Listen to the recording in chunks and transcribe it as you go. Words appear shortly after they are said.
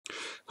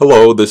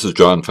Hello, this is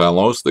John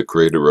Fallows, the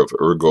creator of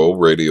Ergo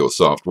radio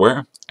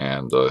software.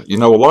 And a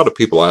lot of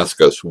people ask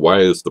us,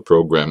 why is the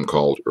program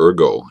called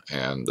Ergo?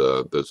 And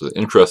there's an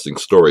interesting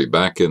story.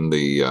 Back in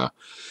the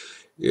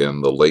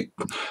late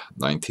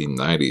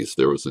 1990s,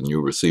 there was a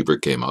new receiver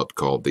came out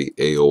called the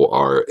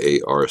AOR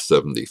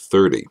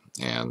AR7030.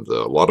 And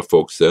a lot of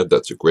folks said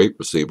that's a great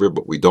receiver,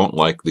 but we don't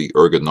like the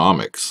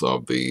ergonomics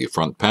of the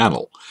front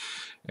panel.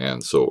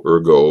 And so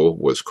Ergo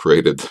was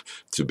created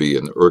to be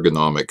an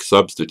ergonomic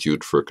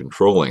substitute for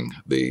controlling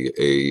the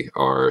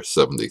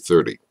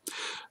AR7030.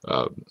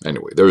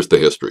 Anyway, there's the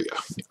history.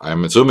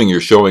 I'm assuming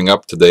you're showing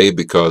up today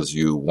because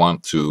you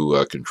want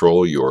to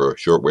control your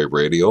shortwave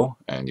radio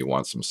and you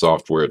want some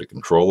software to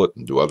control it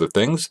and do other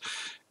things.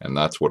 And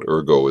that's what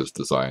Ergo is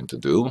designed to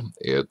do.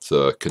 It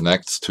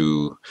connects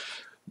to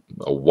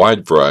a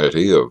wide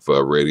variety of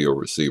radio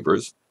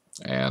receivers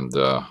and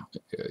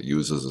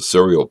uses a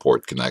serial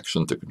port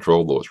connection to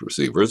control those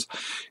receivers.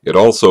 It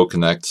also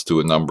connects to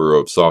a number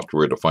of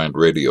software-defined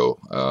radio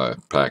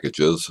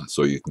packages,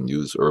 so you can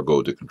use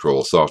Ergo to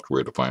control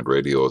software-defined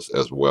radios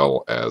as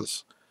well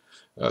as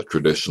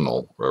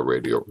traditional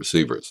radio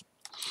receivers.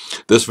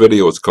 This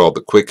video is called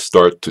the Quick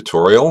Start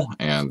Tutorial,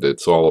 and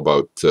it's all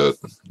about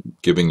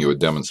giving you a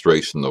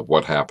demonstration of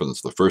what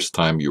happens the first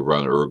time you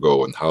run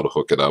Ergo and how to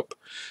hook it up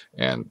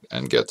and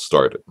get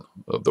started.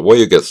 The way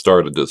you get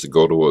started is to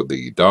go to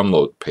the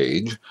download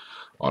page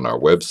on our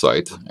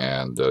website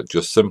and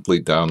just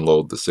simply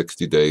download the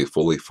 60-day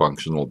fully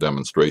functional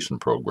demonstration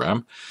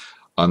program,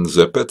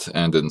 unzip it,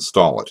 and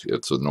install it.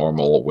 It's a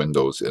normal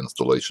Windows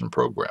installation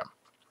program.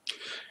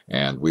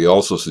 And we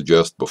also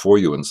suggest before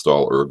you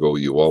install Ergo,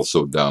 you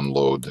also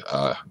download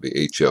the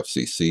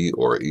HFCC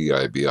or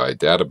EIBI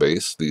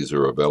database. These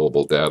are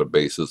available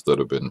databases that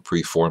have been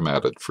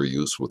pre-formatted for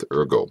use with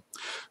Ergo.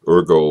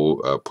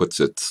 Ergo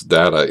puts its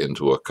data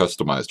into a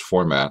customized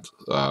format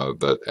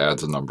that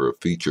adds a number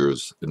of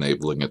features,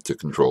 enabling it to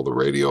control the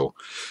radio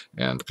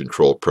and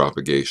control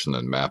propagation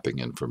and mapping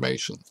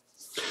information.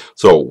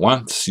 So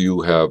once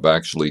you have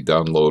actually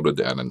downloaded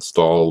and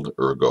installed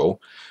Ergo,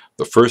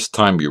 the first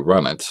time you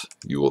run it,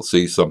 you will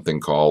see something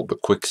called the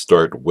Quick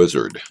Start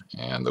Wizard.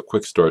 And the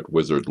Quick Start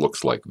Wizard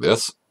looks like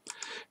this.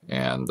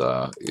 And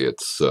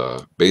it's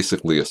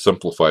basically a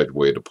simplified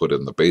way to put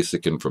in the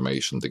basic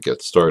information to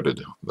get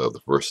started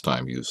the first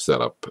time you set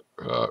up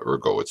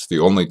Ergo. It's the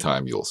only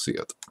time you'll see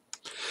it.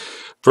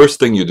 First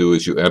thing you do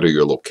is you enter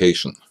your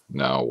location.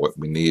 Now what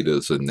we need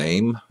is a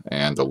name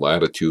and a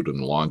latitude and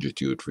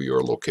longitude for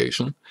your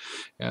location.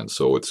 And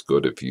so it's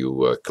good if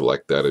you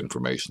collect that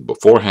information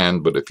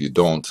beforehand, but if you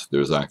don't,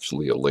 there's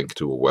actually a link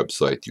to a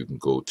website you can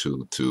go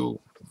to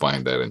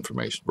find that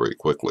information very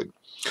quickly.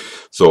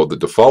 So the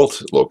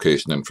default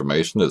location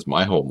information is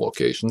my home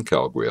location,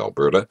 Calgary,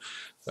 Alberta,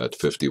 at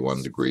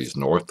 51 degrees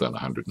north and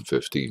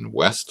 115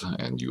 west,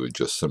 and you would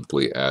just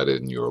simply add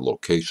in your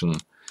location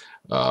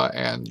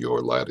and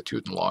your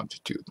latitude and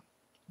longitude.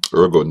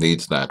 Ergo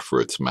needs that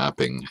for its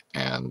mapping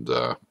and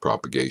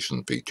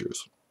propagation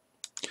features.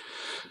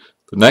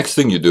 The next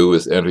thing you do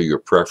is enter your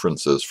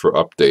preferences for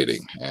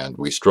updating, and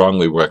we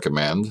strongly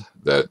recommend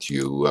that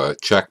you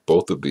check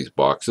both of these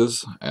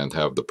boxes and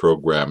have the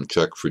program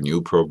check for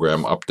new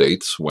program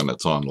updates when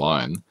it's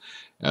online,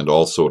 and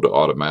also to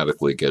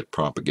automatically get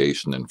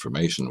propagation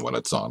information when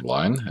it's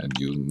online. And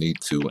you need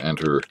to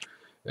enter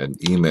an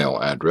email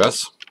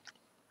address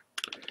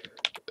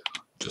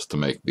just to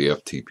make the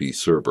FTP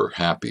server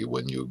happy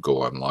when you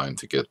go online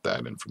to get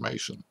that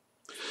information.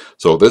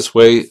 So this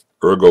way,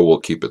 Ergo will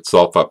keep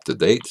itself up to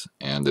date,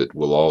 and it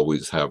will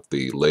always have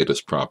the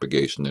latest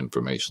propagation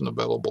information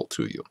available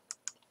to you.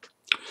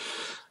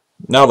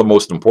 Now the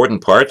most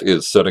important part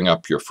is setting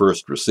up your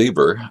first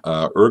receiver.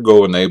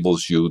 Ergo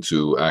enables you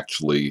to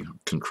actually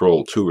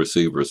control two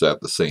receivers at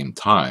the same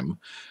time,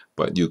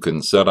 but you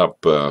can set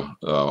up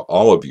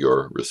all of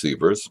your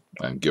receivers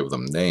and give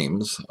them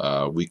names.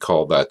 We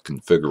call that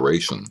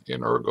configuration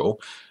in Ergo,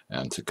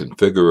 and to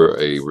configure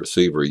a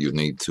receiver you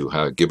need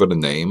to give it a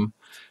name,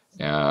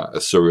 a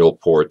serial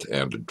port,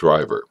 and a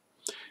driver.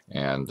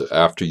 And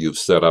after you've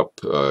set up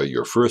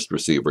your first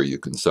receiver, you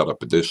can set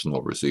up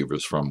additional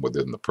receivers from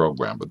within the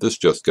program. But this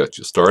just gets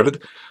you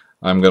started.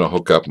 I'm going to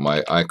hook up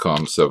my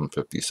ICOM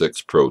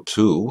 756 Pro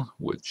 2,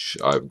 which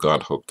I've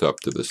got hooked up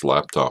to this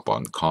laptop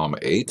on COM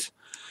 8.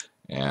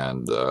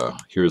 And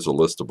here's a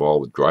list of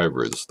all the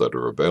drivers that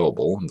are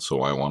available. And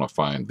so I want to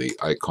find the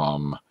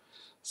ICOM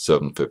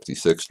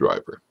 756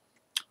 driver.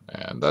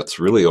 And that's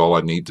really all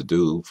I need to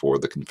do for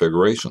the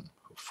configuration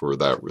for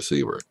that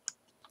receiver.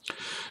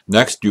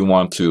 Next, you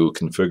want to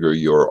configure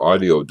your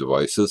audio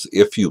devices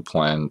if you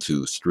plan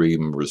to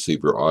stream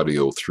receiver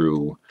audio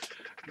through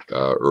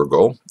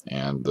Ergo.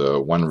 And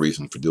one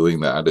reason for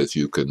doing that is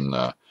you can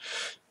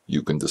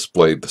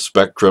display the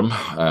spectrum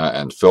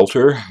and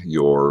filter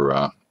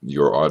your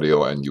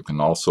audio, and you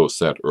can also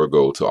set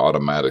Ergo to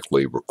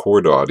automatically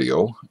record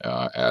audio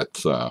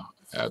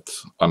at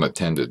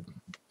unattended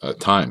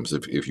times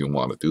if you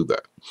want to do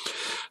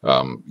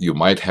that. You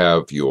might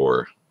have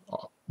your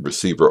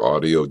receiver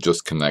audio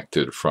just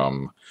connected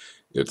from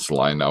its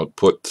line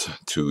output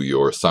to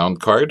your sound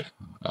card,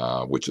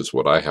 which is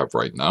what I have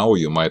right now, or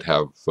you might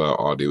have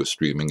audio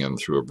streaming in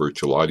through a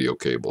virtual audio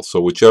cable.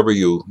 So whichever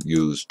you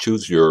use,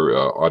 choose your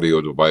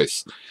audio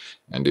device,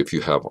 and if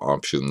you have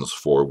options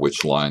for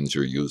which lines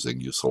you're using,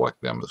 you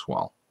select them as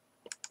well.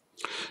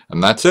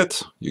 And that's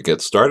it. You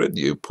get started,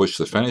 you push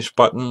the finish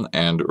button,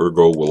 and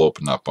Ergo will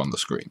open up on the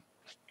screen.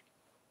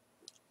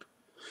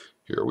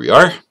 Here we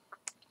are.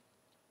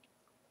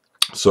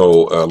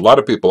 So a lot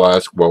of people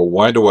ask, well,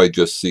 why do I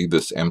just see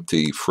this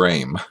empty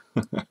frame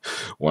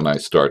when I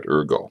start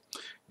Ergo?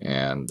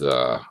 And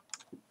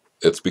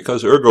it's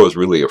because Ergo is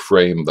really a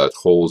frame that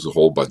holds a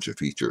whole bunch of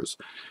features.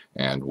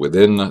 And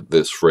within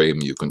this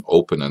frame, you can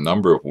open a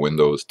number of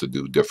windows to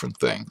do different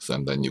things.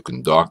 And then you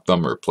can dock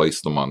them or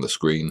place them on the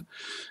screen,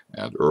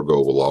 and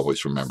Ergo will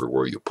always remember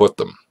where you put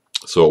them.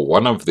 So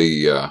one of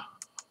the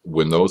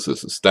windows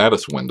is a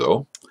status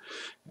window,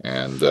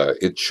 and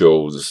it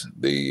shows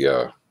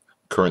the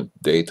current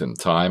date and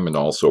time, and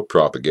also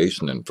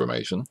propagation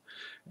information.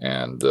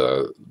 And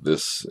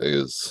this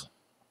is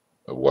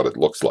what it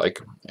looks like.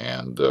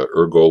 And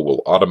Ergo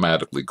will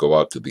automatically go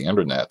out to the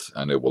internet,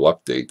 and it will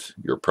update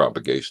your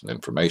propagation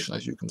information,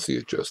 as you can see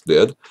it just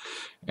did,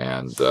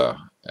 and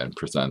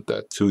present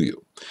that to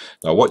you.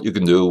 Now what you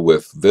can do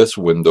with this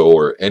window,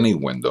 or any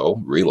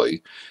window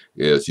really,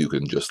 is you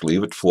can just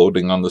leave it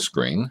floating on the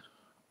screen.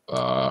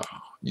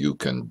 You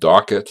can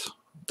dock it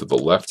to the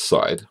left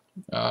side,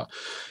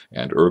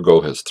 and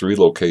Ergo has 3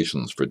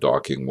 locations for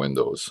docking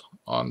windows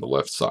on the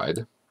left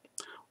side.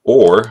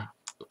 Or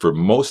for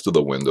most of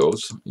the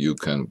windows, you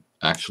can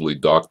actually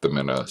dock them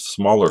in a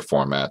smaller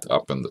format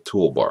up in the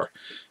toolbar,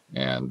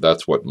 and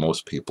that's what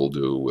most people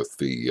do with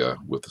the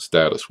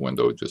status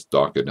window. Just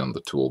dock it in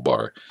the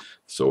toolbar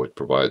so it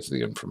provides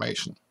the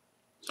information.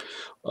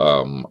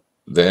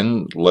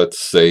 Then let's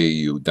say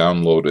you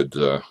downloaded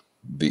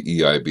the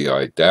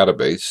EIBI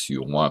database.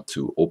 You want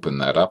to open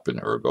that up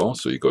in Ergo,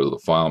 so you go to the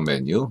File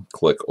menu,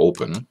 click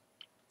Open,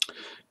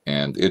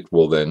 and it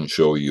will then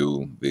show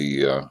you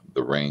the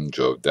range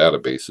of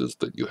databases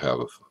that you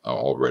have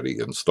already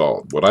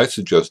installed. What I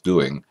suggest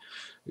doing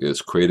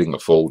is creating a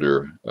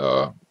folder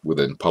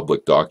within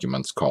public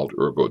documents called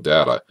Ergo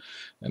Data,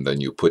 and then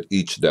you put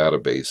each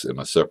database in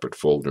a separate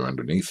folder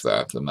underneath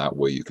that, and that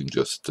way you can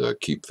just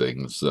keep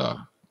things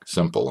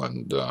simple,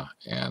 and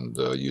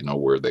you know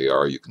where they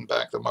are, you can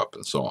back them up,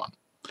 and so on.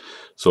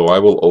 So I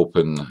will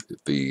open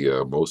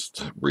the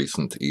most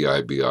recent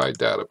EIBI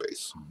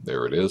database.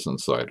 There it is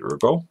inside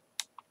Ergo.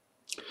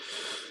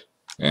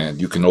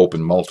 And you can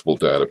open multiple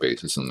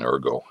databases in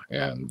Ergo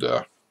and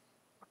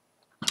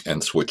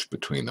switch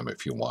between them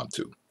if you want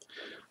to.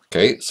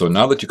 Okay, so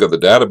now that you've got the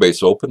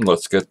database open,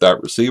 let's get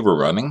that receiver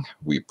running.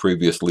 We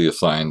previously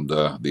assigned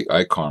the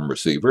ICOM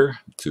receiver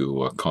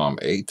to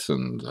COM8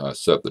 and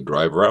set the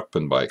driver up,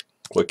 and by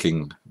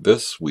clicking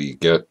this, we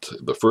get,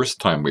 the first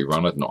time we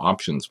run it, an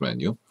options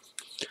menu.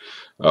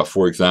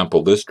 For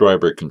example, this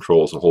driver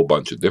controls a whole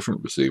bunch of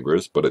different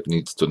receivers, but it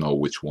needs to know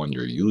which one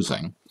you're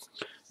using.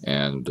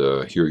 And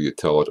here you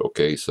tell it,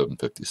 okay,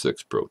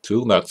 756 Pro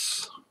 2,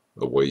 that's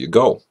away you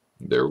go.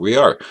 There we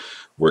are.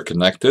 We're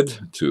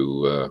connected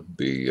to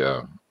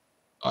the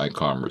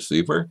ICOM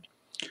receiver,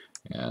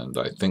 and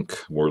I think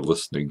we're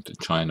listening to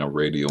China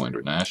Radio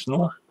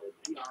International.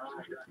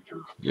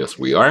 Yes,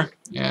 we are,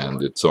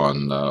 and it's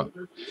on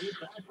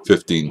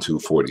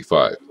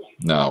 15245.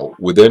 Now,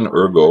 within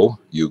Ergo,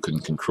 you can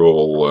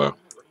control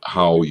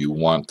how you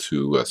want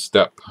to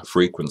step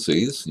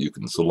frequencies. You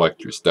can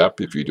select your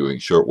step. If you're doing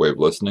shortwave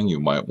listening, you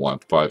might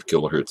want 5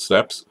 kilohertz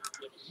steps.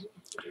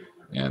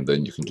 And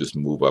then you can just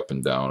move up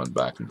and down and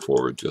back and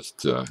forward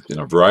just in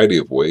a variety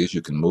of ways.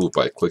 You can move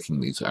by clicking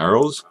these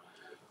arrows,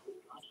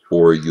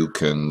 or you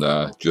can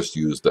just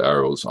use the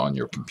arrows on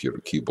your computer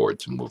keyboard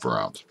to move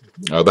around.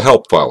 The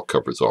help file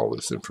covers all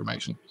this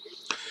information.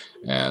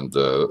 And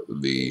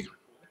the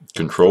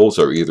controls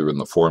are either in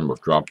the form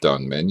of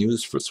drop-down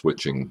menus for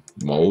switching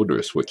mode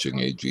or switching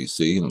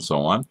AGC and so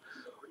on,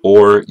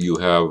 or you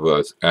have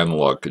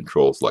analog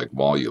controls like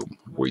volume,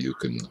 where you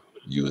can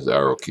use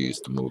arrow keys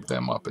to move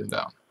them up and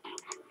down.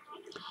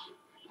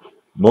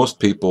 Most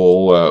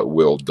people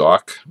will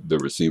dock the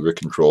receiver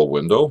control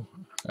window.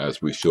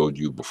 As we showed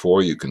you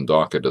before, you can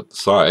dock it at the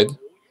side,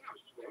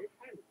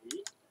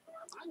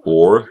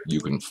 or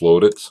you can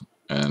float it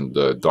and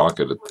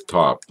dock it at the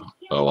top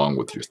along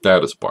with your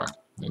status bar,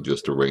 and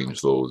just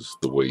arrange those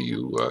the way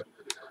you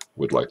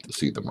would like to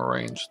see them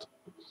arranged.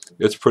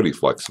 It's pretty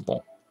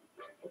flexible.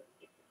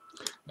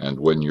 And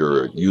when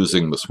you're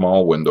using the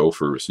small window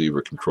for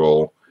receiver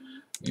control,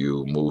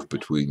 you move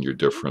between your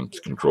different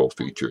control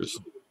features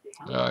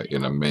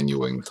in a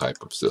menuing type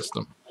of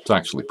system. It's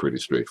actually pretty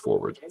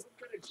straightforward.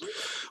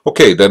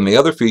 Okay, then the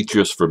other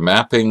features for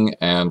mapping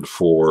and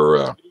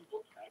for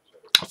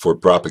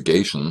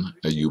propagation,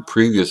 you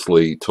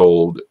previously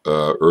told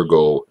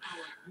Ergo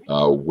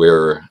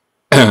where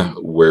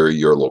where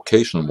your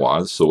location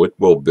was, so it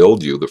will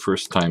build you, the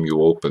first time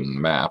you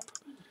open map,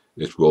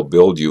 it will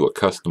build you a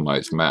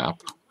customized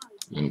map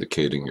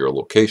indicating your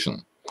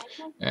location.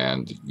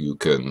 and you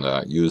can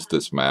use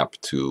this map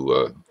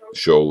to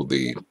show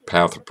the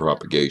path of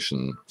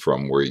propagation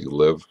from where you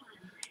live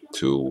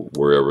to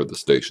wherever the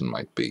station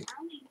might be.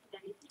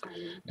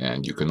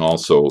 And you can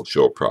also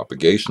show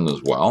propagation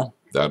as well.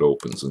 That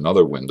opens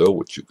another window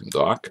which you can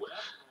dock.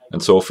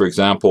 And so, for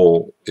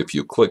example, if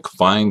you click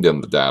Find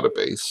in the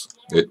database,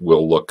 it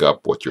will look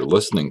up what you're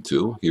listening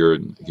to. Here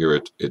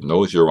it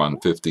knows you're on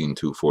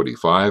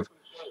 15245,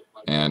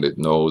 and it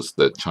knows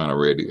that China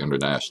Radio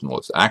International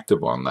is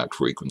active on that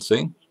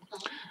frequency.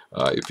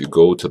 If you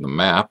go to the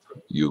map,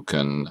 you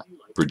can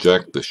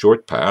project the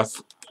short path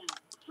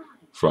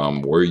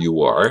from where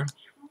you are.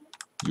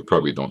 You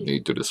probably don't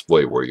need to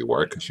display where you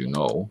are because you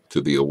know,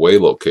 to the away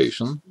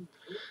location.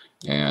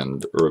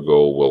 And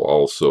Ergo will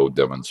also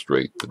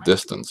demonstrate the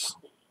distance.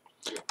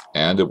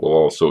 And it will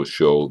also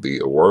show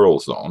the auroral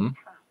zone.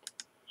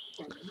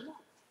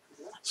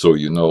 So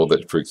you know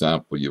that, for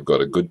example, you've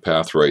got a good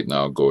path right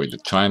now going to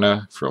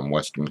China from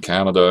Western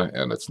Canada,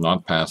 and it's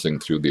not passing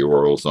through the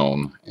auroral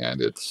zone, and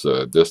it's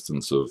a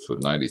distance of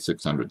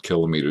 9,600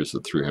 kilometers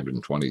at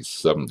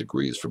 327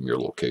 degrees from your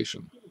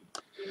location.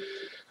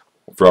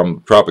 From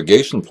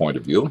propagation point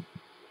of view,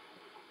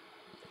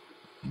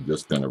 I'm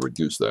just going to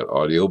reduce that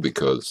audio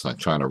because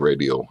China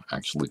Radio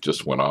actually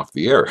just went off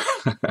the air.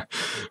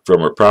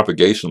 From a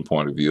propagation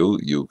point of view,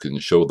 you can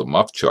show the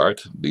MUF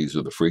chart. These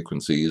are the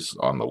frequencies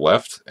on the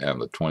left and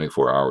the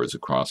 24 hours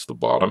across the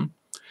bottom.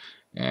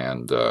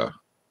 And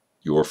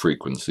your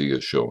frequency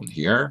is shown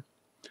here.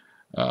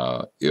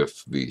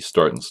 If the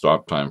start and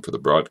stop time for the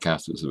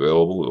broadcast is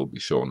available, it will be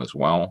shown as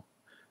well.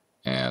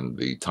 And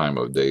the time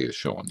of day is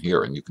shown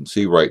here. And you can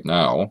see right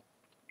now,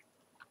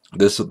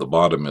 this at the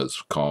bottom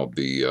is called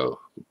the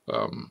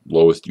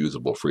lowest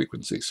usable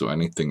frequency. So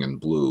anything in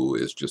blue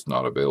is just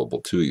not available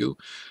to you.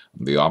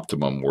 The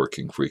optimum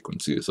working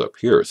frequency is up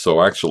here.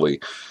 So actually,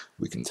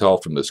 we can tell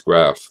from this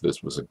graph,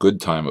 this was a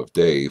good time of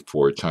day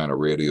for China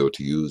Radio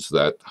to use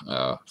that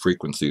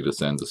frequency to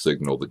send a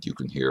signal that you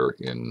can hear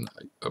in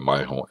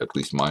my home, at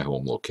least my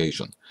home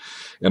location.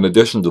 In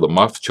addition to the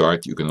MUF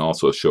chart, you can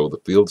also show the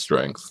field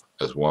strength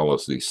as well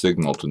as the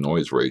signal to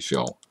noise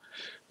ratio.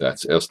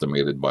 That's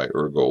estimated by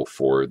Ergo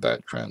for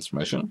that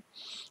transmission.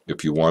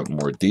 If you want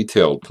more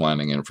detailed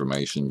planning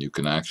information, you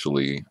can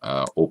actually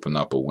open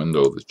up a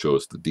window that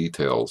shows the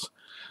details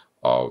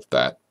of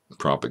that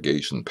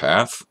propagation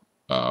path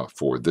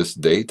for this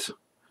date,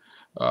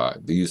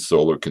 these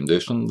solar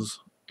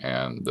conditions,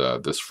 and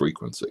this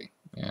frequency.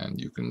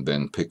 And you can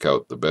then pick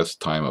out the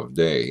best time of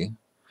day.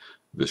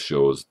 This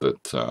shows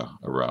that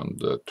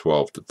around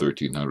 12 to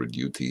 1300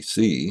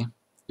 UTC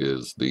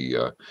is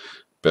the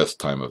best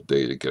time of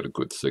day to get a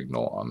good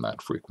signal on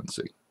that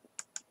frequency.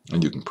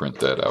 And you can print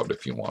that out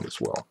if you want as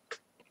well.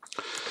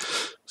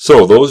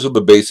 So those are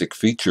the basic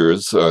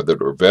features that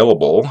are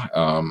available.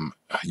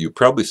 You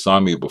probably saw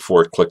me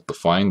before click the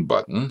Find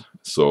button.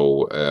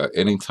 So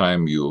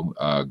anytime you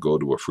go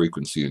to a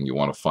frequency and you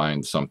want to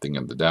find something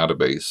in the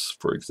database,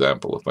 for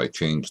example, if I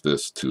change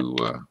this to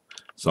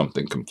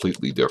something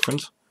completely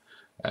different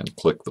and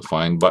click the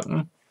Find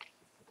button,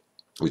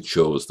 it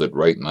shows that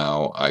right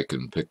now I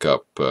can pick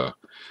up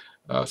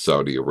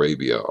Saudi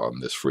Arabia on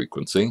this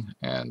frequency,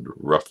 and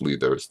roughly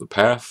there's the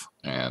path,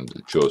 and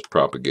it shows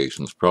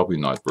propagation is probably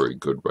not very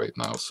good right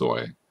now, so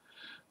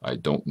I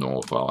don't know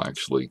if I'll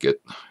actually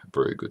get a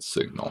very good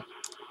signal.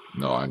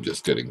 No, I'm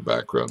just getting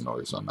background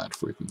noise on that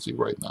frequency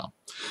right now.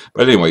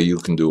 But anyway, you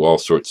can do all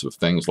sorts of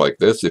things like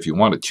this. If you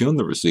want to tune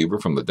the receiver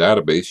from the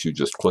database, you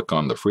just click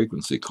on the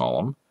frequency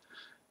column,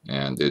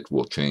 and it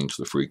will change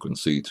the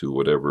frequency to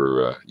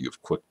whatever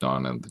you've clicked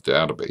on in the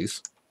database.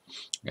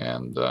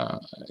 And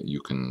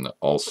you can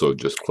also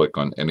just click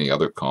on any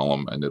other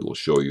column and it'll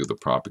show you the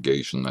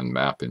propagation and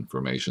map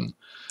information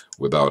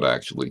without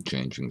actually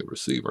changing the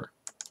receiver.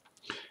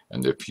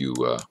 And if you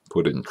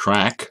put in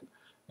track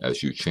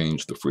as you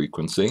change the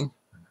frequency,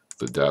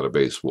 the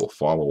database will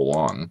follow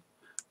along,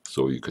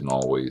 so you can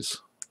always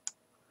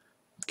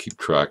keep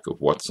track of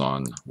what's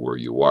on where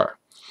you are.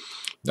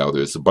 Now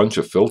there's a bunch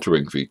of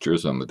filtering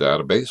features on the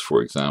database.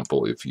 For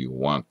example, if you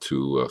want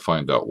to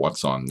find out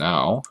what's on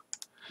now,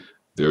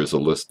 there's a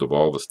list of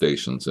all the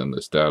stations in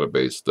this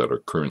database that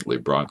are currently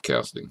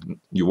broadcasting.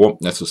 You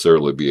won't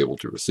necessarily be able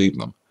to receive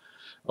them.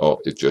 Oh,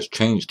 it just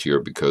changed here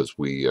because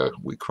we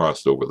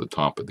crossed over the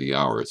top of the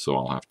hour, so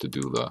I'll have to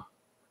do the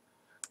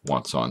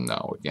what's on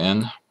now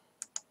again.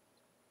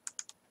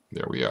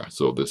 There we are.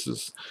 So this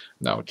is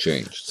now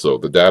changed. So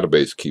the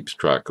database keeps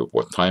track of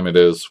what time it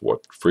is,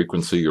 what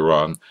frequency you're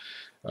on,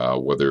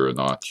 whether or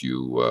not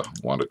you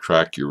want to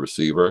track your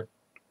receiver.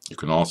 You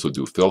can also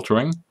do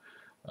filtering.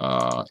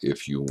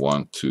 If you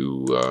want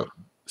to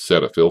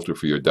set a filter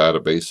for your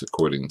database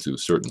according to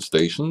certain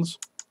stations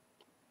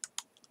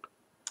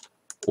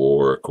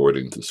or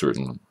according to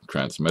certain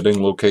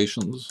transmitting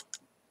locations,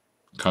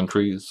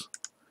 countries,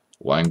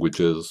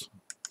 languages,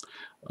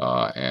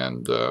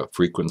 and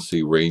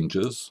frequency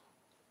ranges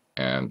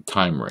and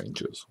time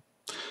ranges.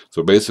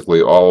 So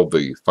basically all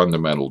the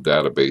fundamental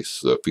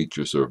database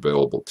features are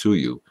available to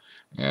you,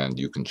 and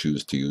you can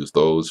choose to use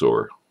those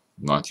or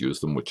not use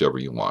them, whichever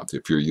you want.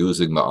 If you're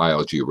using the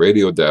ILG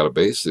radio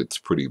database, it's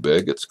pretty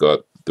big. It's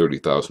got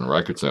 30,000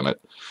 records in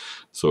it,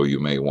 so you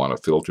may want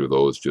to filter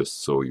those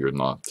just so you're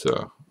not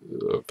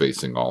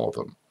facing all of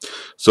them.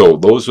 So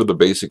those are the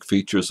basic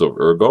features of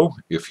Ergo.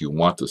 If you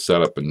want to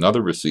set up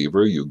another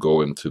receiver, you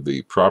go into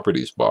the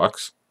Properties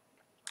box,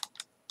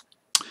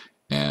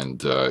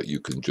 and you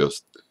can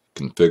just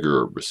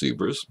configure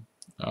receivers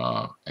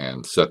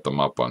and set them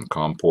up on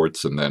COM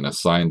ports, and then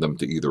assign them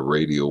to either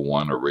Radio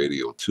 1 or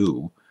Radio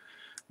 2,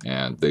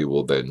 and they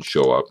will then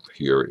show up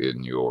here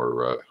in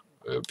your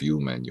View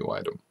menu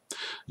item.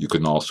 You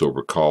can also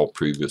recall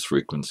previous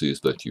frequencies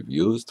that you've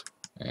used,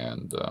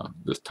 and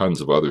there's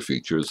tons of other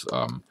features.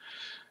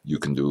 You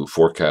can do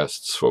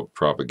forecasts for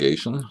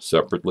propagation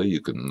separately.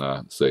 You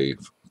can say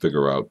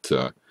figure out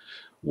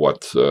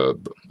what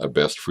a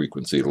best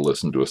frequency to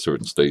listen to a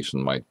certain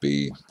station might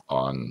be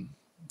on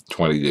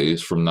 20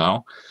 days from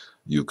now.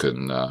 You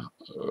can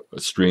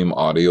stream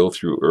audio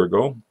through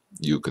Ergo.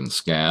 You can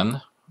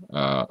scan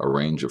a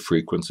range of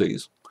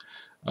frequencies,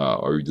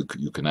 or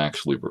you can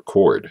actually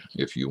record.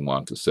 If you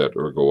want to set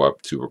Ergo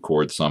up to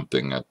record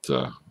something at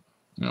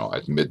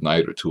at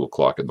midnight or 2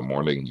 o'clock in the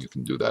morning, you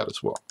can do that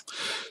as well.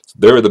 So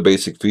there are the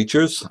basic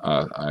features.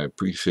 I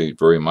appreciate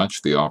very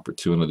much the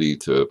opportunity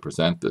to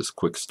present this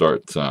quick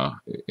start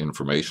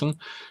information.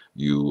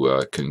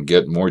 You can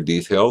get more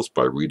details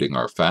by reading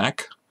our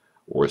FAQ,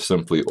 or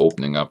simply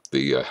opening up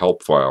the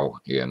help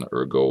file in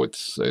Ergo.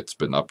 It's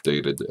been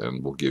updated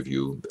and will give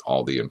you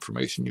all the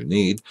information you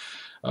need.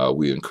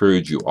 We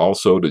encourage you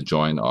also to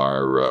join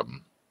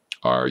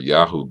our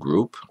Yahoo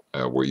group,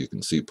 where you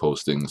can see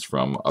postings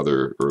from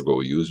other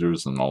Ergo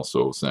users and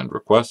also send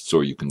requests,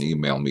 or you can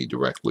email me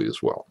directly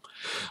as well.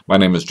 My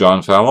name is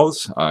John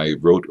Fallows. I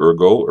wrote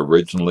Ergo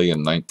originally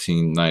in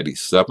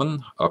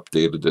 1997,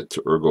 updated it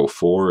to Ergo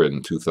 4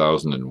 in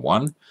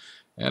 2001,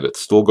 and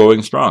it's still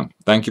going strong.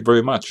 Thank you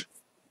very much.